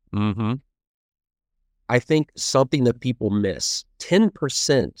 Mm-hmm. I think something that people miss,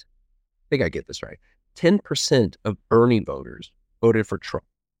 10%, I think I get this right, 10% of Bernie voters voted for Trump.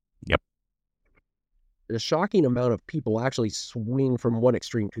 Yep. A shocking amount of people actually swing from one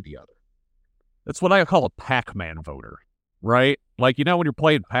extreme to the other. That's what I call a Pac-Man voter, right? Like, when you're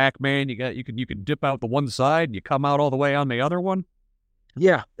playing Pac-Man, you can dip out the one side and you come out all the way on the other one.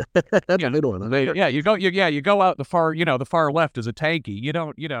 Yeah, that's a good one. You go out the far left as a tanky. You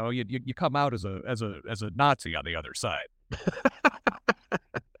don't, you come out as a Nazi on the other side.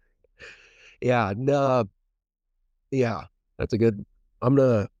 Yeah, no, yeah, that's a good. I'm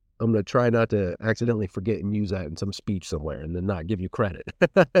gonna try not to accidentally forget and use that in some speech somewhere, and then not give you credit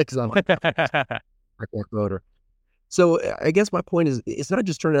because I'm a voter. So I guess my point is, it's not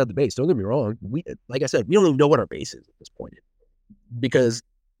just turning out the base. Don't get me wrong. Like I said, we don't even know what our base is at this point, because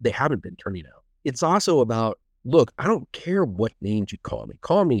they haven't been turning out. It's also about, look, I don't care what names you call me.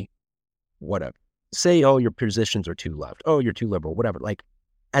 Call me whatever. Say, oh, your positions are too left. Oh, you're too liberal, whatever. Like,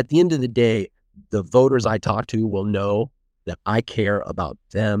 at the end of the day, the voters I talk to will know that I care about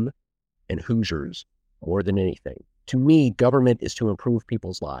them and Hoosiers more than anything. To me, government is to improve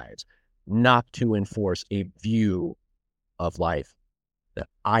people's lives, not to enforce a view of life that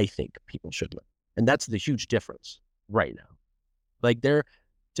I think people should live. And that's the huge difference right now. Like, to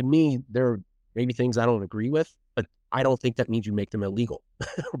me, there are maybe things I don't agree with, but I don't think that means you make them illegal,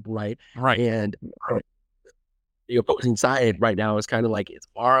 right? Right. And the opposing side right now is kind of like, it's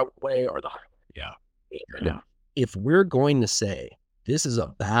our way or the highway. Yeah. And if we're going to say this is a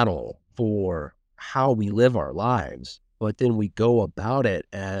battle for how we live our lives, but then we go about it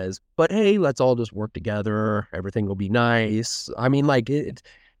as, but hey, let's all just work together. Everything will be nice. I mean, like,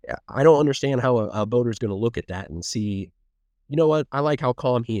 I don't understand how a voter's going to look at that and see, you know what? I like how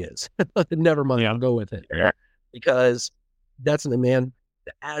calm he is. Never mind. I'll go with it. Yeah. Because that's the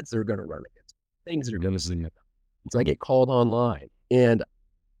ads they're going to run against, things they're going to see. It's like, get called online. And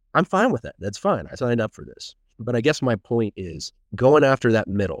I'm fine with that. That's fine. I signed up for this. But I guess my point is going after that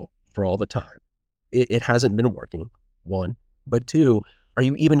middle for all the time. It hasn't been working, one. But two, are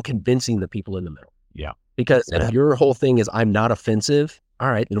you even convincing the people in the middle? Yeah. Because if your whole thing is, I'm not offensive,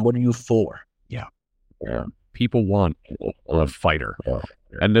 all right, then what are you for? Yeah. People want a fighter.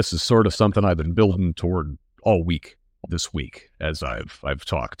 And this is sort of something I've been building toward all week this week, as I've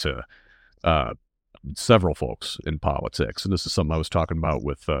talked to several folks in politics. And this is something I was talking about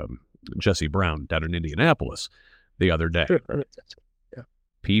with Jesse Brown down in Indianapolis the other day. Yeah.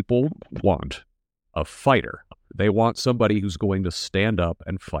 People want a fighter. They want somebody who's going to stand up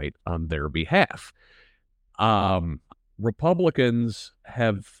and fight on their behalf. Republicans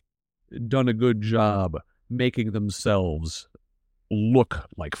have done a good job making themselves look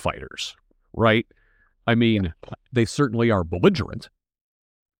like fighters, right? I mean, they certainly are belligerent.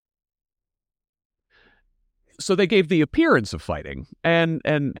 So they gave the appearance of fighting, and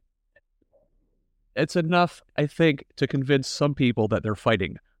it's enough, I think, to convince some people that they're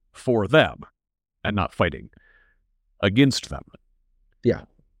fighting for them and not fighting against them. Yeah.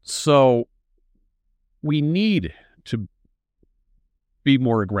 So we need to be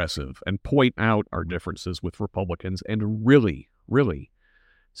more aggressive and point out our differences with Republicans and really, really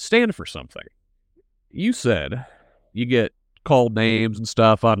stand for something. You said you get called names and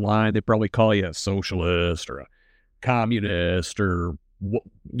stuff online. They probably call you a socialist or a communist or,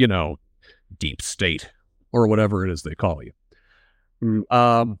 deep state or whatever it is they call you.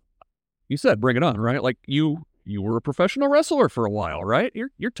 you said bring it on, right? Like you were a professional wrestler for a while, right?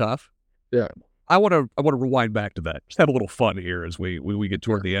 You're tough. Yeah. I want to rewind back to that. Just have a little fun here as we get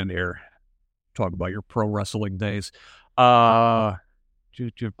toward the end here. Talk about your pro wrestling days.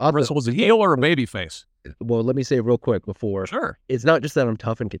 Did you wrestle as a heel or a baby face? Well, let me say real quick before. Sure. It's not just that I'm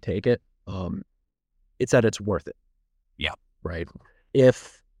tough and can take it. It's that it's worth it. Yeah. Right.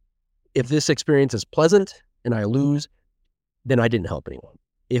 If this experience is pleasant and I lose, then I didn't help anyone.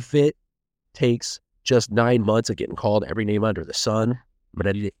 If it takes just 9 months of getting called every name under the sun, but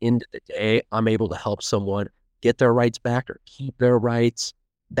at the end of the day, I'm able to help someone get their rights back or keep their rights,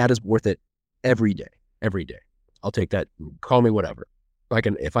 that is worth it every day. Every day. I'll take that. Call me whatever.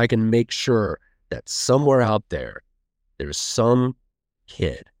 If I can make sure that somewhere out there's some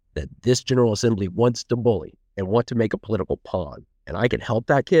kid that this General Assembly wants to bully and want to make a political pawn, and I can help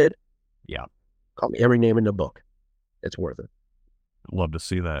that kid, yeah, call me every name in the book. It's worth it. Love to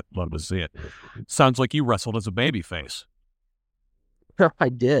see that. Love to see it. Sounds like you wrestled as a baby face. I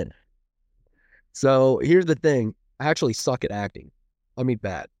did. So here's the thing. I actually suck at acting. I mean,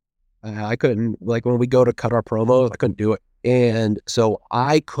 bad. I couldn't, like when we go to cut our promos, I couldn't do it. And so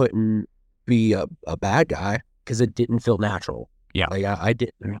I couldn't be a bad guy because it didn't feel natural. Yeah. Like I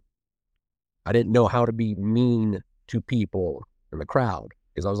didn't know how to be mean to people in the crowd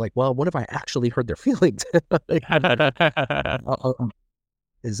because I was like, well, what if I actually hurt their feelings?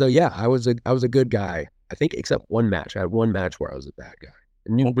 And so, yeah, I was a good guy, I think, except one match. I had one match where I was a bad guy.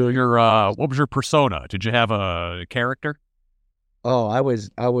 What was your persona? Did you have a character? Oh, I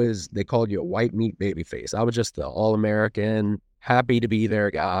was, they called you a white meat baby face. I was just the all-American, happy to be there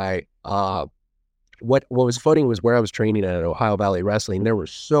guy. What was funny was where I was training at Ohio Valley Wrestling, there were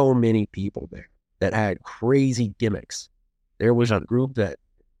so many people there that had crazy gimmicks. There was a group that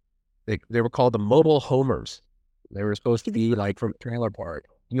they were called the Mobile Homers. They were supposed to be like from Trailer Park.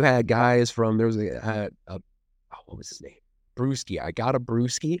 You had guys from, there was what was his name? Brewski. I got a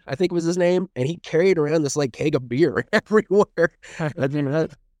Brewski, I think was his name. And he carried around this like keg of beer everywhere.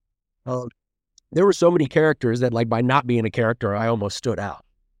 There were so many characters that like by not being a character, I almost stood out.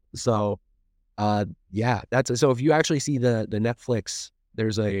 So, yeah, so if you actually see the Netflix,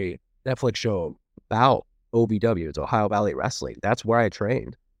 there's a Netflix show about OVW. It's Ohio Valley Wrestling. That's where I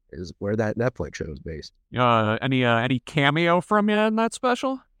trained, is where that Netflix show is based. Any cameo from you in that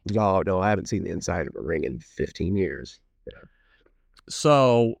special? No, I haven't seen the inside of a ring in 15 years. Yeah.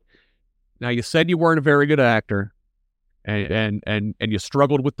 So now you said you weren't a very good actor and you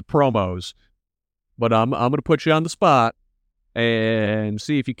struggled with the promos, but I'm going to put you on the spot and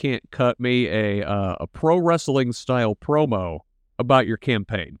see if you can't cut me a pro wrestling style promo about your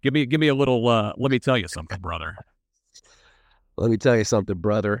campaign. Give me a little, let me tell you something, brother. Let me tell you something,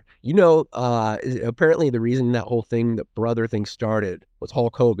 brother. You know, apparently the reason that whole thing, the brother thing started was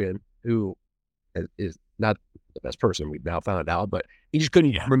Hulk Hogan, who is not the best person we've now found out, but he just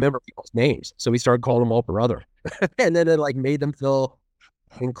couldn't remember people's names. So he started calling them all brother. And then it like made them feel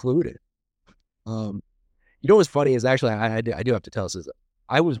included. You know what's funny is actually, I do have to tell us is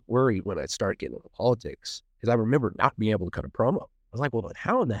I was worried when I started getting into politics because I remember not being able to cut a promo. I was like, well, then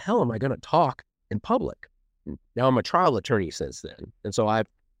how in the hell am I going to talk in public? Now I'm a trial attorney since then. And so I've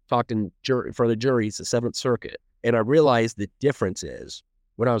talked for the juries, the Seventh Circuit. And I realized the difference is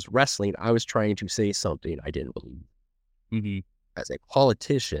when I was wrestling, I was trying to say something I didn't believe. Mm-hmm. As a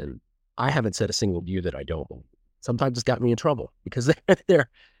politician, I haven't said a single view that I don't believe. Sometimes it's got me in trouble because they're,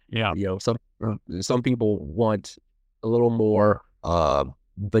 you know, some people want a little more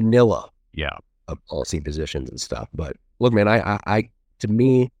vanilla of policy positions and stuff. But look, man, to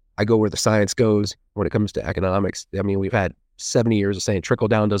me, I go where the science goes when it comes to economics. I mean, we've had 70 years of saying trickle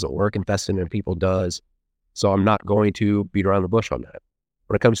down doesn't work, investing in people does. So I'm not going to beat around the bush on that.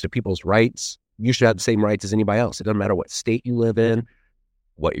 When it comes to people's rights, you should have the same rights as anybody else. It doesn't matter what state you live in,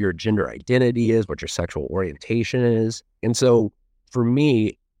 what your gender identity is, what your sexual orientation is. And so for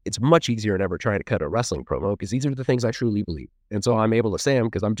me, it's much easier than ever trying to cut a wrestling promo because these are the things I truly believe. And so I'm able to say them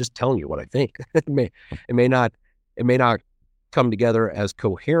because I'm just telling you what I think. It may not come together as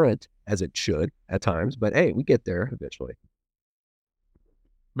coherent as it should at times, but hey, we get there eventually.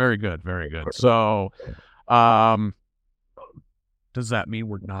 Very good. Very good. So, does that mean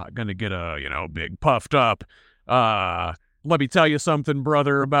we're not going to get a, big puffed up, let me tell you something,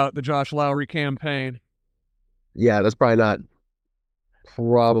 brother, about the Josh Lowry campaign? Yeah, that's probably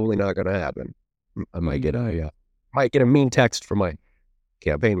not going to happen. I might get a mean text from my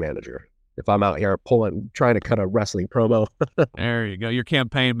campaign manager if I'm out here trying to cut a wrestling promo. There you go. Your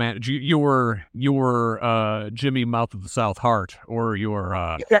campaign manager. You were Jimmy Mouth of the South Heart, or you were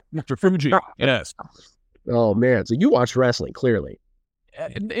Mr. Fuji. Yes. Oh man, so you watch wrestling clearly.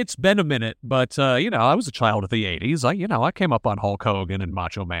 It's been a minute, but, I was a child of the 80s. I came up on Hulk Hogan and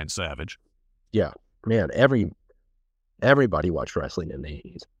Macho Man Savage. Yeah, man, everybody watched wrestling in the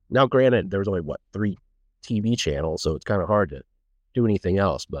 80s. Now, granted, there was only, 3 TV channels, so it's kind of hard to do anything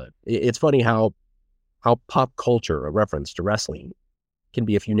else, but it's funny how pop culture, a reference to wrestling, can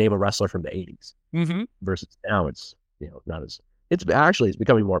be if you name a wrestler from the 80s versus now it's, not as, it's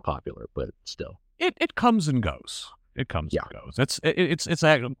becoming more popular, but still. It comes and goes. It comes and goes. It's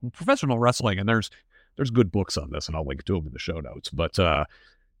professional wrestling, and there's good books on this, and I'll link to them in the show notes, but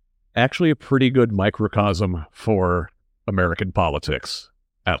actually a pretty good microcosm for American politics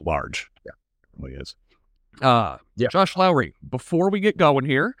at large. Yeah. It really is. Josh Lowry, before we get going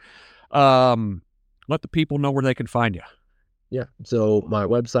here, let the people know where they can find you. Yeah. So my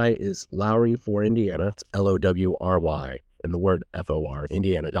website is Lowry for Indiana. It's LOWRY and the word FOR,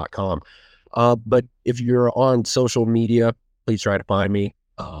 Indiana.com. But if you're on social media, please try to find me.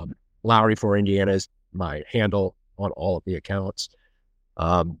 Lowry for Indiana is my handle on all of the accounts.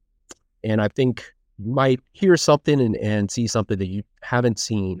 And I think you might hear something and see something that you haven't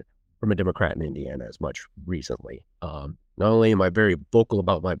seen from a Democrat in Indiana as much recently. Not only am I very vocal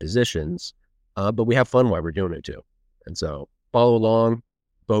about my positions, but we have fun while we're doing it too. And so follow along,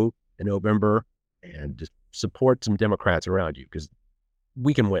 vote in November, and just support some Democrats around you, because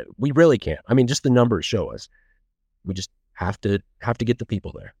we can win. We really can. I mean, just the numbers show us. We just have to get the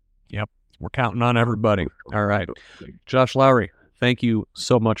people there. Yep. We're counting on everybody. All right. Josh Lowry, thank you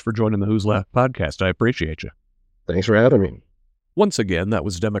so much for joining the Who's Left podcast. I appreciate you. Thanks for having me. Once again, that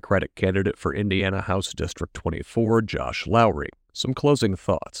was Democratic candidate for Indiana House District 24, Josh Lowry. Some closing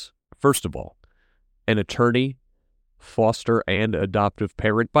thoughts. First of all, an attorney, foster and adoptive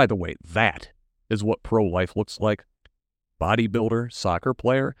parent. By the way, that is what pro-life looks like. Bodybuilder, soccer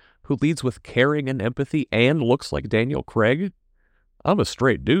player who leads with caring and empathy and looks like Daniel Craig. I'm a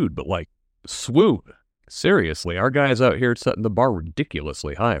straight dude, but swoon. Seriously, our guy's out here setting the bar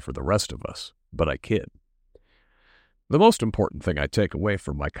ridiculously high for the rest of us. But I kid. The most important thing I take away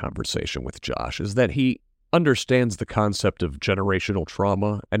from my conversation with Josh is that he understands the concept of generational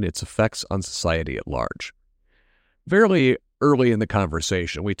trauma and its effects on society at large. Fairly early in the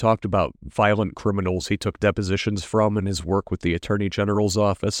conversation, we talked about violent criminals he took depositions from in his work with the Attorney General's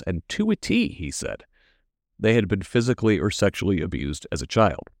office, and to a T, he said, they had been physically or sexually abused as a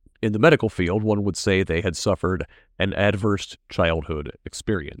child. In the medical field, one would say they had suffered an adverse childhood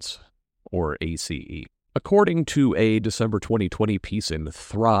experience, or ACE. According to a December 2020 piece in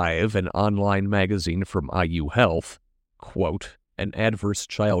Thrive, an online magazine from IU Health, quote, an adverse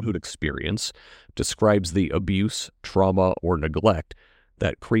childhood experience describes the abuse, trauma, or neglect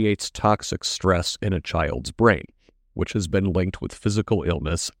that creates toxic stress in a child's brain, which has been linked with physical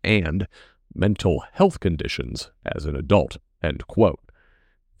illness and mental health conditions as an adult, end quote.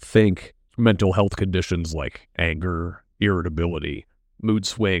 Think mental health conditions like anger, irritability, mood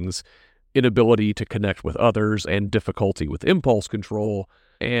swings, inability to connect with others, and difficulty with impulse control,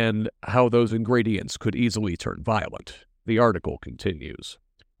 and how those ingredients could easily turn violent. The article continues,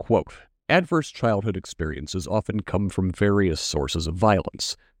 quote, adverse childhood experiences often come from various sources of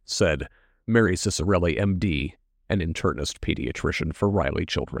violence, said Mary Cicerelli, MD, an internist pediatrician for Riley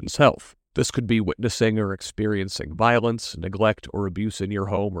Children's Health. This could be witnessing or experiencing violence, neglect, or abuse in your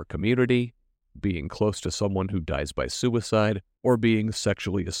home or community, being close to someone who dies by suicide, or being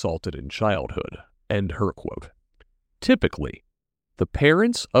sexually assaulted in childhood, end her quote. Typically, the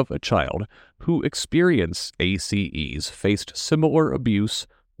parents of a child who experience ACEs faced similar abuse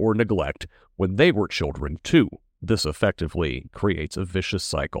or neglect when they were children too. This effectively creates a vicious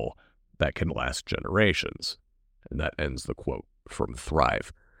cycle that can last generations. And that ends the quote from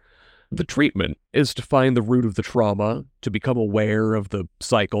Thrive. The treatment is to find the root of the trauma, to become aware of the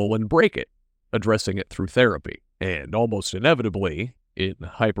cycle and break it, addressing it through therapy. And almost inevitably, in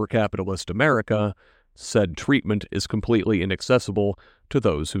hyper-capitalist America, said treatment is completely inaccessible to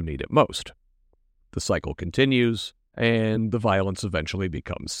those who need it most. The cycle continues, and the violence eventually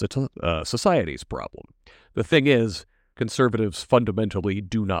becomes society's problem. The thing is, conservatives fundamentally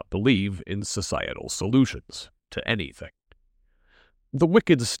do not believe in societal solutions to anything. The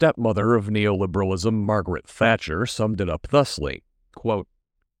wicked stepmother of neoliberalism, Margaret Thatcher, summed it up thusly, quote,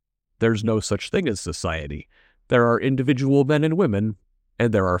 there's no such thing as society. There are individual men and women,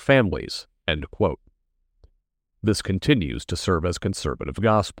 and there are families, end quote. This continues to serve as conservative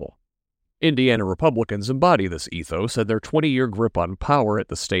gospel. Indiana Republicans embody this ethos, and their 20-year grip on power at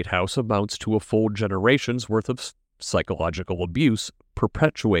the State House amounts to a full generation's worth of psychological abuse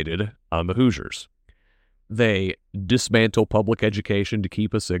perpetuated on the Hoosiers. They dismantle public education to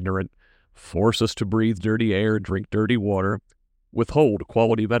keep us ignorant, force us to breathe dirty air, drink dirty water, withhold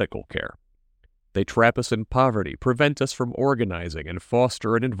quality medical care. They trap us in poverty, prevent us from organizing, and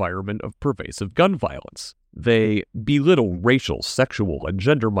foster an environment of pervasive gun violence. They belittle racial, sexual, and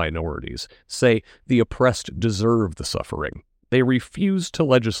gender minorities, say the oppressed deserve the suffering. They refuse to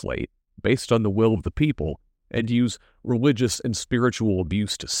legislate based on the will of the people and use religious and spiritual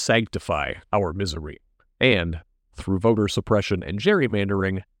abuse to sanctify our misery. And, through voter suppression and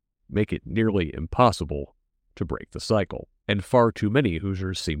gerrymandering, make it nearly impossible to break the cycle. And far too many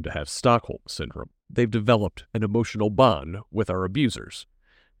Hoosiers seem to have Stockholm Syndrome. They've developed an emotional bond with our abusers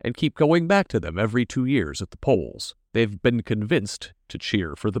and keep going back to them every 2 years at the polls. They've been convinced to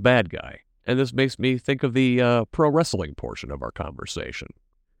cheer for the bad guy. And this makes me think of the pro wrestling portion of our conversation.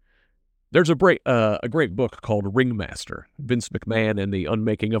 There's a great book called Ringmaster, Vince McMahon and the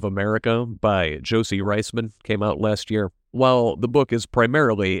Unmaking of America by Josie Reisman, came out last year. While the book is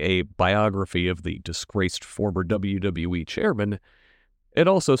primarily a biography of the disgraced former WWE chairman, it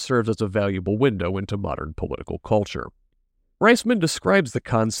also serves as a valuable window into modern political culture. Reisman describes the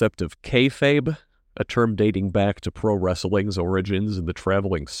concept of kayfabe, a term dating back to pro wrestling's origins in the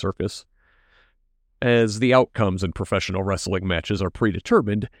traveling circus. As the outcomes in professional wrestling matches are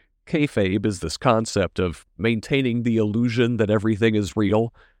predetermined, kayfabe is this concept of maintaining the illusion that everything is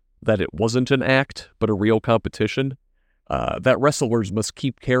real, that it wasn't an act, but a real competition, that wrestlers must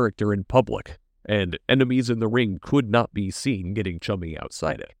keep character in public, and enemies in the ring could not be seen getting chummy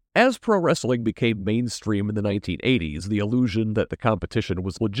outside it. As pro wrestling became mainstream in the 1980s, the illusion that the competition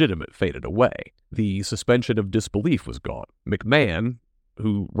was legitimate faded away. The suspension of disbelief was gone. McMahon,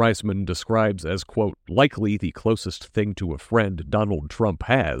 who Reisman describes as, quote, likely the closest thing to a friend Donald Trump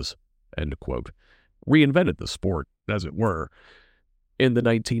has, end quote, reinvented the sport, as it were, in the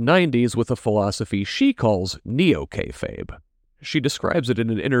 1990s with a philosophy she calls neo-kayfabe. She describes it in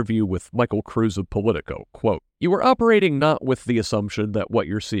an interview with Michael Cruz of Politico, quote, you are operating not with the assumption that what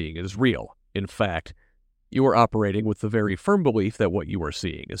you're seeing is real. In fact, you are operating with the very firm belief that what you are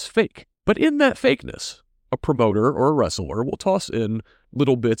seeing is fake. But in that fakeness, a promoter or a wrestler will toss in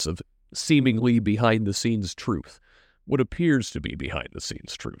little bits of seemingly behind-the-scenes truth, what appears to be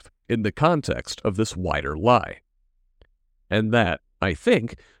behind-the-scenes truth, in the context of this wider lie. And that, I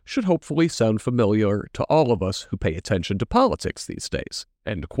think, should hopefully sound familiar to all of us who pay attention to politics these days.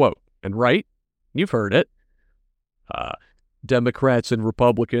 End quote. And right, you've heard it. Democrats and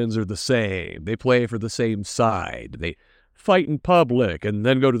Republicans are the same. They play for the same side. They fight in public and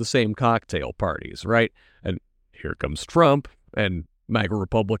then go to the same cocktail parties, right? And here comes Trump and MAGA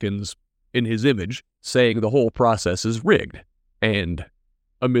Republicans in his image saying the whole process is rigged. And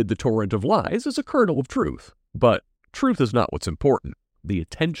amid the torrent of lies is a kernel of truth. But truth is not what's important. The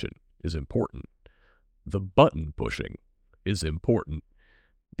attention is important. The button pushing is important.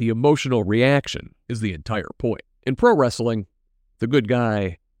 The emotional reaction is the entire point. In pro wrestling, the good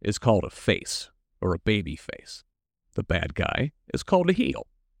guy is called a face or a baby face. The bad guy is called a heel.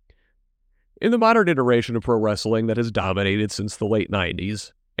 In the modern iteration of pro wrestling that has dominated since the late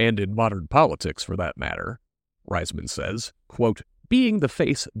 90s, and in modern politics for that matter, Reisman says, quote, being the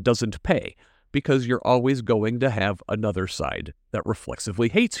face doesn't pay because you're always going to have another side that reflexively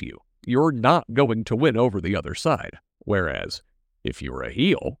hates you. You're not going to win over the other side. Whereas, if you're a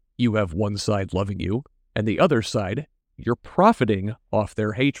heel, you have one side loving you, and the other side, you're profiting off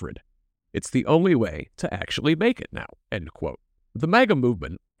their hatred. It's the only way to actually make it now, end quote. The MAGA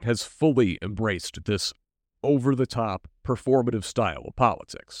movement has fully embraced this over-the-top, performative style of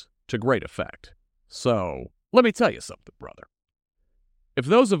politics to great effect. So, let me tell you something, brother. If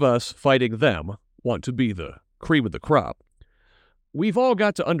those of us fighting them want to be the cream of the crop, we've all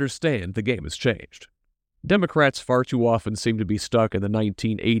got to understand the game has changed. Democrats far too often seem to be stuck in the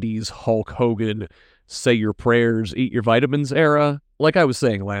 1980s Hulk Hogan, say your prayers, eat your vitamins era. Like I was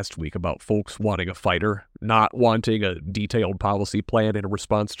saying last week about folks wanting a fighter, not wanting a detailed policy plan in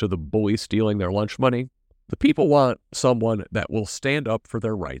response to the bully stealing their lunch money. The people want someone that will stand up for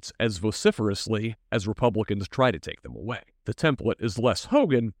their rights as vociferously as Republicans try to take them away. The template is less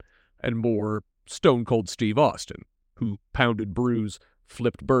Hogan and more Stone Cold Steve Austin, who pounded brews,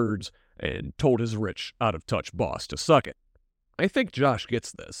 flipped birds, and told his rich, out-of-touch boss to suck it. I think Josh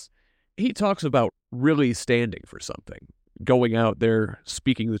gets this. He talks about really standing for something, going out there,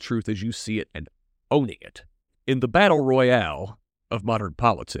 speaking the truth as you see it, and owning it. In the battle royale of modern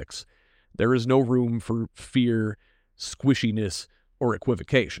politics, there is no room for fear, squishiness, or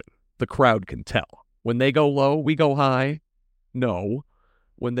equivocation. The crowd can tell. When they go low, we go high. No.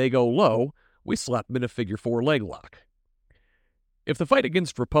 When they go low, we slap them in a figure four leg lock. If the fight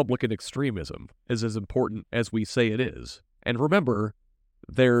against Republican extremism is as important as we say it is, and remember,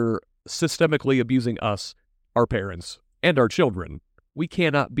 they're systemically abusing us, our parents, and our children, we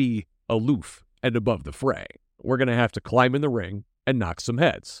cannot be aloof and above the fray. We're going to have to climb in the ring and knock some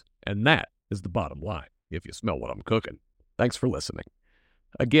heads. And that is the bottom line, if you smell what I'm cooking. Thanks for listening.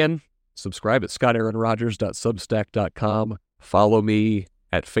 Again, subscribe at scotaaronrogers.substack.com. Follow me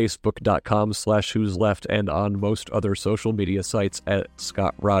at facebook.com/who's left and on most other social media sites at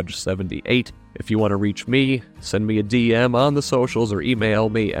scottrog78. If you want to reach me, send me a DM on the socials or email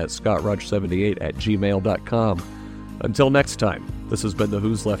me at scottrog78@gmail.com. Until next time, this has been the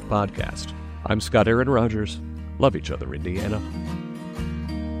Who's Left podcast. I'm Scott Aaron Rogers. Love each other, Indiana.